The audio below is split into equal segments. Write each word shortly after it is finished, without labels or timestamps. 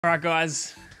All right,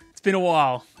 guys, it's been a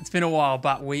while,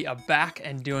 but we are back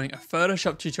and doing a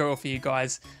Photoshop tutorial for you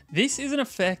guys. This is an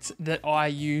effect that I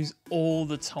use all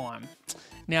the time.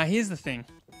 Now, here's the thing.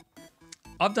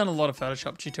 I've done a lot of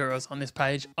Photoshop tutorials on this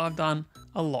page. I've done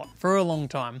a lot for a long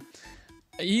time.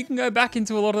 You can go back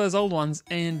into a lot of those old ones,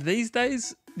 and these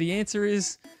days, the answer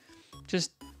is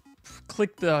just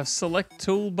click the select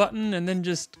tool button and then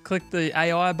just click the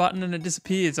AI button and it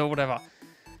disappears or whatever.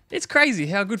 It's crazy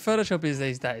how good Photoshop is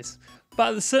these days.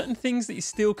 But there's certain things that you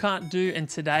still can't do, and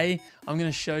today I'm going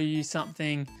to show you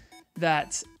something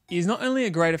that is not only a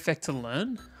great effect to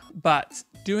learn, but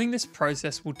doing this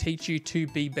process will teach you to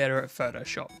be better at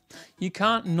Photoshop. You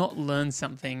can't not learn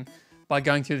something by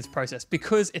going through this process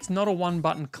because it's not a one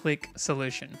button click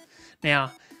solution.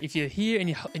 Now, if you're here and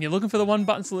you're looking for the one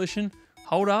button solution,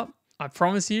 hold up. I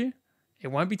promise you, it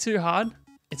won't be too hard.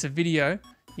 It's a video.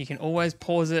 You can always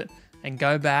pause it and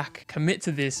go back, commit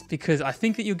to this, because I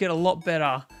think that you'll get a lot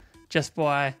better just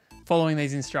by following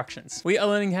these instructions. We are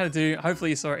learning how to do, hopefully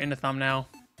you saw it in the thumbnail,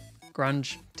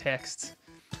 grunge text.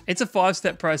 It's a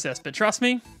 5-step process, but trust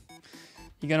me,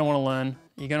 you're gonna wanna learn,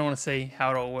 you're gonna wanna see how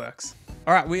it all works.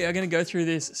 All right, we are gonna go through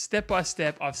this step by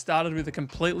step. I've started with a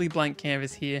completely blank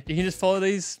canvas here. You can just follow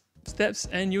these steps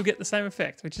and you'll get the same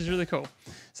effect, which is really cool.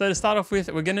 So to start off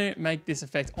with, we're gonna make this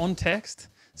effect on text.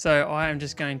 So I am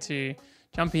just going to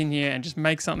jump in here and just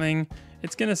make something.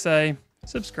 It's gonna say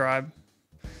subscribe.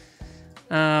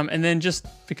 And then just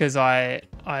because I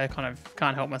kind of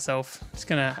can't help myself, just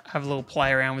gonna have a little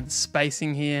play around with the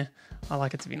spacing here. I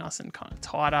like it to be nice and kind of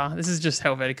tighter. This is just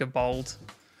Helvetica Bold,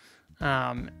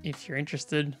 if you're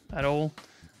interested at all.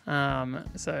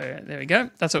 So there we go.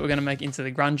 That's what we're gonna make into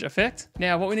the grunge effect.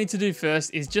 Now, what we need to do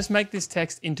first is just make this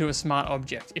text into a smart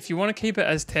object. If you wanna keep it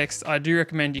as text, I do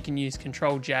recommend you can use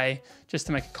Control-J just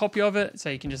to make a copy of it. So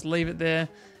you can just leave it there,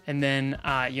 and then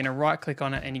you're gonna right click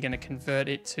on it and you're gonna convert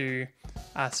it to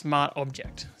a smart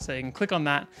object. So you can click on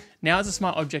that. Now it's a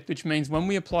smart object, which means when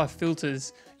we apply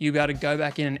filters, you'll be able to go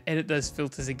back in and edit those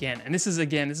filters again. And this is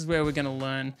where we're gonna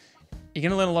learn. You're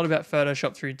going to learn a lot about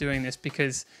Photoshop through doing this,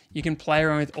 because you can play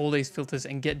around with all these filters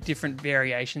and get different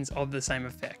variations of the same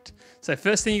effect. So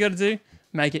first thing you got to do,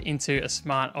 make it into a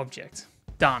smart object.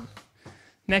 Done.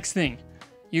 Next thing,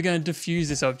 you're going to diffuse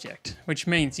this object, which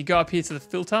means you go up here to the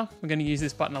filter. We're going to use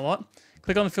this button a lot.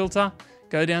 Click on the filter,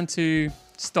 go down to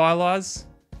stylize,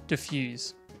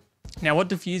 diffuse. Now what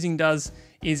diffusing does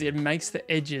is it makes the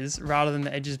edges, rather than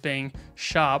the edges being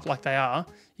sharp like they are,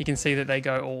 you can see that they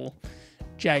go all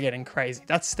jagged and crazy.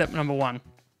 That's step number one.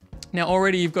 Now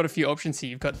already you've got a few options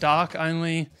here. You've got dark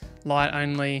only, light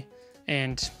only,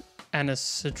 and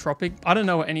anisotropic. I don't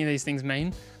know what any of these things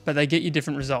mean, but they get you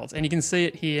different results. And you can see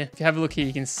it here. If you have a look here,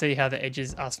 you can see how the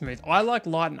edges are smooth. I like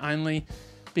light and only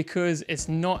because it's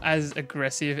not as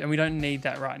aggressive and we don't need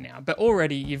that right now. But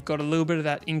already you've got a little bit of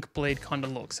that ink bleed kind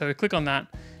of look. So we click on that.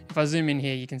 If I zoom in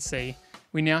here, you can see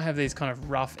we now have these kind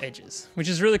of rough edges, which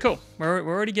is really cool. We're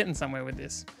already getting somewhere with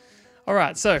this. All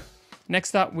right, so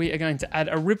next up, we are going to add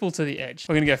a ripple to the edge.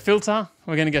 We're gonna go filter,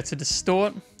 we're gonna go to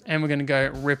distort, and we're gonna go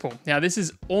ripple. Now this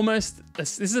is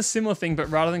this is a similar thing, but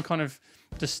rather than kind of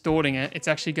distorting it, it's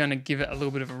actually gonna give it a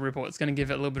little bit of a ripple. It's gonna give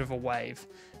it a little bit of a wave.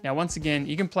 Now, once again,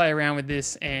 you can play around with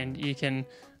this and you can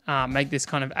make this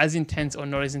kind of as intense or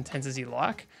not as intense as you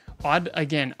like.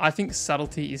 I think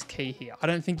subtlety is key here. I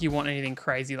don't think you want anything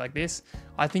crazy like this.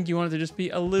 I think you want it to just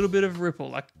be a little bit of ripple,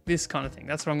 like this kind of thing.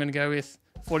 That's what I'm gonna go with.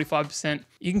 45%.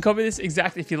 You can copy this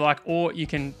exactly if you like, or you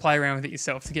can play around with it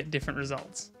yourself to get different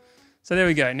results. So there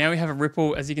we go. Now we have a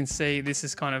ripple. As you can see, this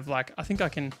is kind of like, I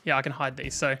can hide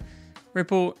these. So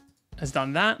ripple has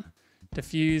done that.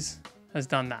 Diffuse has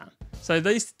done that. So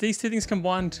these two things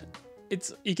combined,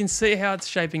 you can see how it's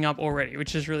shaping up already,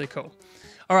 which is really cool.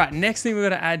 All right, next thing we're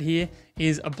gonna add here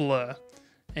is a blur.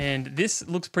 And this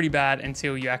looks pretty bad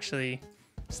until you actually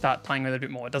start playing with it a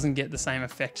bit more. It doesn't get the same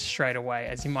effect straight away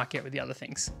as you might get with the other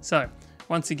things. So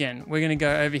once again, we're gonna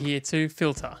go over here to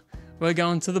filter. We're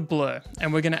going to the blur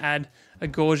and we're gonna add a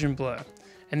Gaussian blur.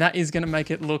 And that is gonna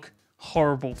make it look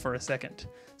horrible for a second.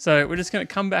 So we're just gonna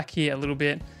come back here a little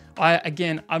bit.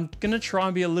 I'm gonna try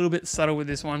and be a little bit subtle with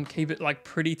this one, keep it like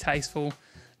pretty tasteful,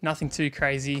 nothing too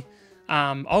crazy.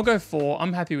 I'll go 4,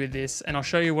 I'm happy with this, and I'll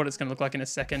show you what it's gonna look like in a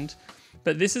second.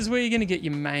 But this is where you're gonna get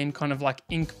your main kind of like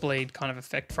ink bleed kind of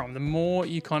effect from. The more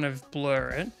you kind of blur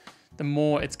it, the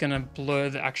more it's gonna blur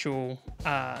the actual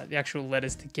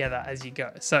letters together as you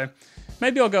go. So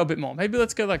maybe I'll go a bit more. Maybe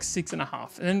let's go like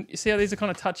 6.5. And then you see how these are kind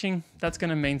of touching? That's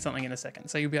gonna mean something in a second.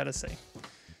 So you'll be able to see.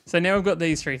 So now we've got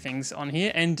these 3 things on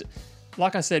here, and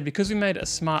like I said, because we made a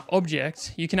smart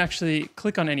object, you can actually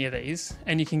click on any of these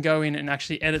and you can go in and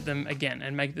actually edit them again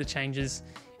and make the changes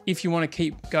if you want to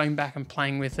keep going back and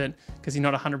playing with it because you're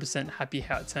not 100% happy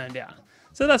how it turned out.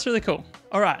 So that's really cool.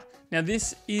 All right, now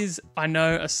this is, I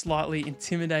know, a slightly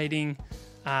intimidating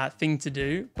thing to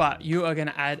do, but you are going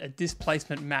to add a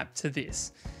displacement map to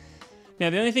this. Now,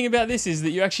 the only thing about this is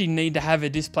that you actually need to have a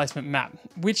displacement map,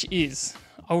 which is,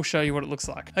 I'll show you what it looks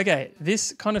like. Okay,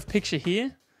 this kind of picture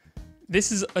here,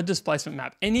 this is a displacement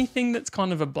map. Anything that's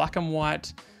kind of a black and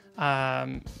white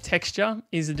texture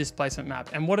is a displacement map.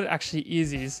 And what it actually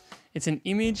is it's an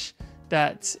image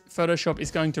that Photoshop is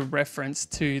going to reference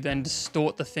to then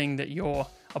distort the thing that you're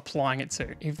applying it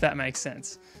to, if that makes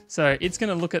sense. So it's going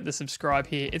to look at the subscribe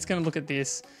here, it's going to look at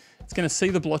this, it's going to see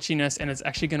the blotchiness, and it's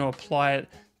actually going to apply it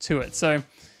to it. So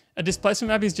a displacement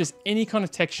map is just any kind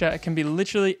of texture. It can be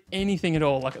literally anything at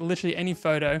all, like literally any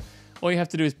photo. All you have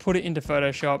to do is put it into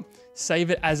Photoshop,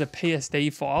 save it as a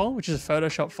PSD file, which is a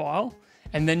Photoshop file,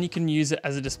 and then you can use it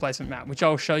as a displacement map, which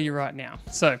I'll show you right now.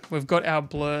 So we've got our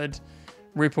blurred,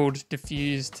 rippled,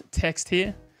 diffused text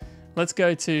here. Let's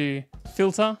go to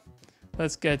filter.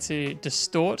 Let's go to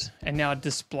distort and now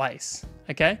displace,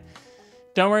 okay?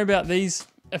 Don't worry about these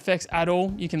effects at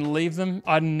all. You can leave them.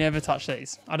 I'd never touch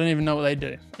these. I don't even know what they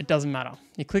do. It doesn't matter.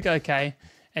 You click OK,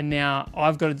 and now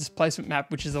I've got a displacement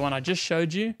map, which is the one I just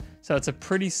showed you. So it's a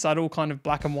pretty subtle kind of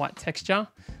black and white texture.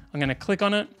 I'm going to click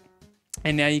on it,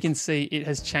 and now you can see it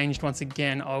has changed once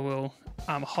again. I will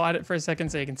hide it for a second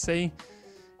so you can see.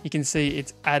 You can see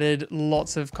it's added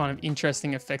lots of kind of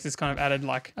interesting effects. It's kind of added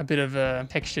like a bit of a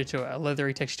texture to it, a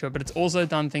leathery texture to it, but it's also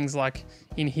done things like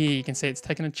in here, you can see it's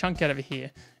taken a chunk out of here.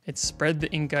 It's spread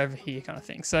the ink over here kind of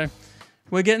thing. So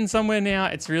we're getting somewhere now.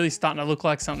 It's really starting to look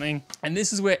like something. And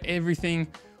this is where everything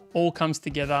all comes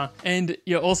together, and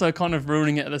you're also kind of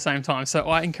ruining it at the same time. So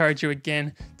I encourage you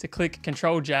again to click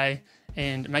Control J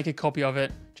and make a copy of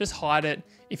it. Just hide it.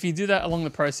 If you do that along the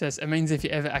process, it means if you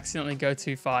ever accidentally go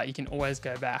too far, you can always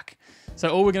go back. So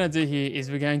all we're going to do here is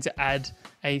we're going to add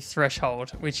a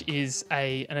threshold, which is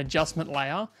an adjustment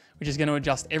layer, which is going to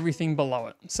adjust everything below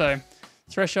it. So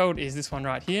threshold is this one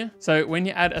right here. So when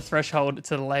you add a threshold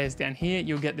to the layers down here,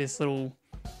 you'll get this little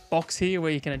box here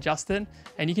where you can adjust it,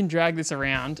 and you can drag this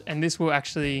around, and this will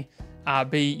actually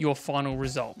be your final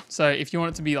result. So if you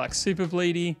want it to be like super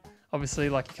bleedy, obviously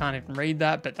like you can't even read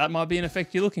that, but that might be an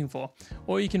effect you're looking for.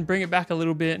 Or you can bring it back a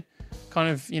little bit, kind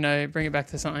of, you know, bring it back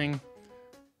to something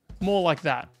more like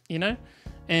that, you know?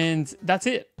 And that's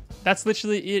it. That's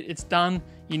literally it. It's done.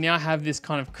 You now have this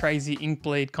kind of crazy ink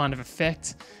bleed kind of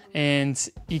effect, and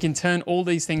you can turn all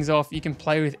these things off. You can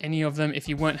play with any of them. If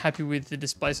you weren't happy with the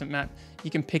displacement map,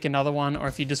 you can pick another one, or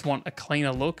if you just want a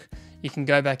cleaner look, you can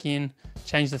go back in,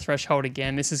 change the threshold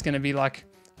again. This is going to be like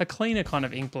a cleaner kind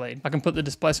of ink bleed. I can put the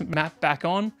displacement map back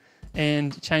on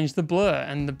and change the blur,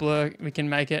 and the blur, we can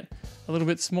make it a little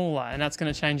bit smaller, and that's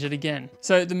going to change it again.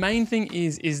 So the main thing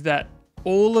is that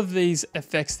all of these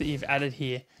effects that you've added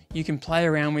here, you can play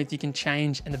around with, you can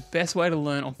change, and the best way to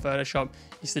learn on Photoshop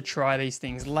is to try these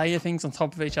things. Layer things on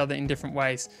top of each other in different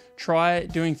ways. Try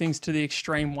doing things to the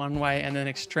extreme one way and then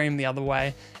extreme the other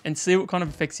way, and see what kind of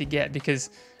effects you get, because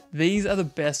these are the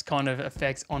best kind of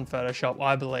effects on Photoshop,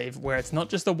 I believe, where it's not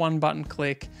just a one button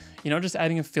click, you're not just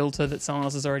adding a filter that someone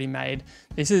else has already made.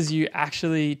 This is you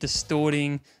actually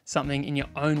distorting something in your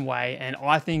own way, and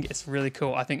I think it's really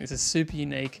cool. I think this is super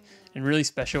unique and really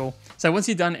special. So once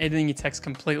you're done editing your text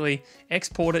completely,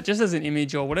 export it just as an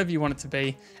image or whatever you want it to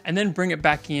be, and then bring it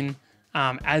back in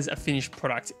as a finished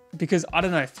product. Because I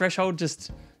don't know, threshold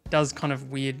just does kind of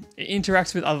weird, it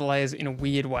interacts with other layers in a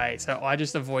weird way. So I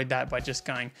just avoid that by just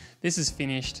going, this is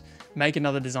finished, make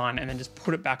another design, and then just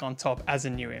put it back on top as a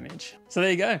new image. So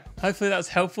there you go. Hopefully that was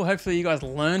helpful. Hopefully you guys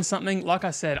learned something. Like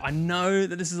I said, I know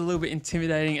that this is a little bit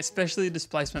intimidating, especially the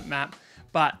displacement map,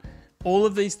 but all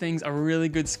of these things are really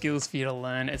good skills for you to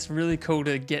learn. It's really cool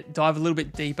to dive a little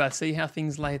bit deeper, see how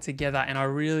things layer together, and I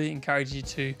really encourage you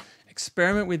to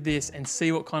experiment with this and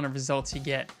see what kind of results you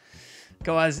get.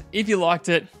 Guys, if you liked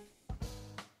it,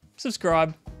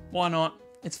 subscribe. Why not?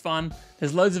 It's fun.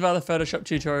 There's loads of other Photoshop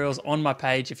tutorials on my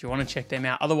page if you want to check them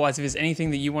out. Otherwise, if there's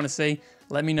anything that you want to see,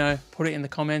 let me know. Put it in the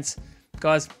comments.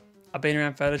 Guys, I've been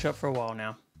around Photoshop for a while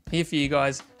now. Here for you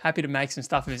guys. Happy to make some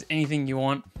stuff. If there's anything you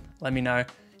want, let me know.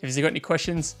 If you've got any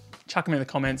questions, chuck them in the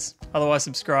comments. Otherwise,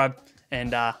 subscribe,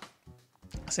 and I'll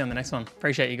see you on the next one.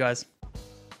 Appreciate you guys.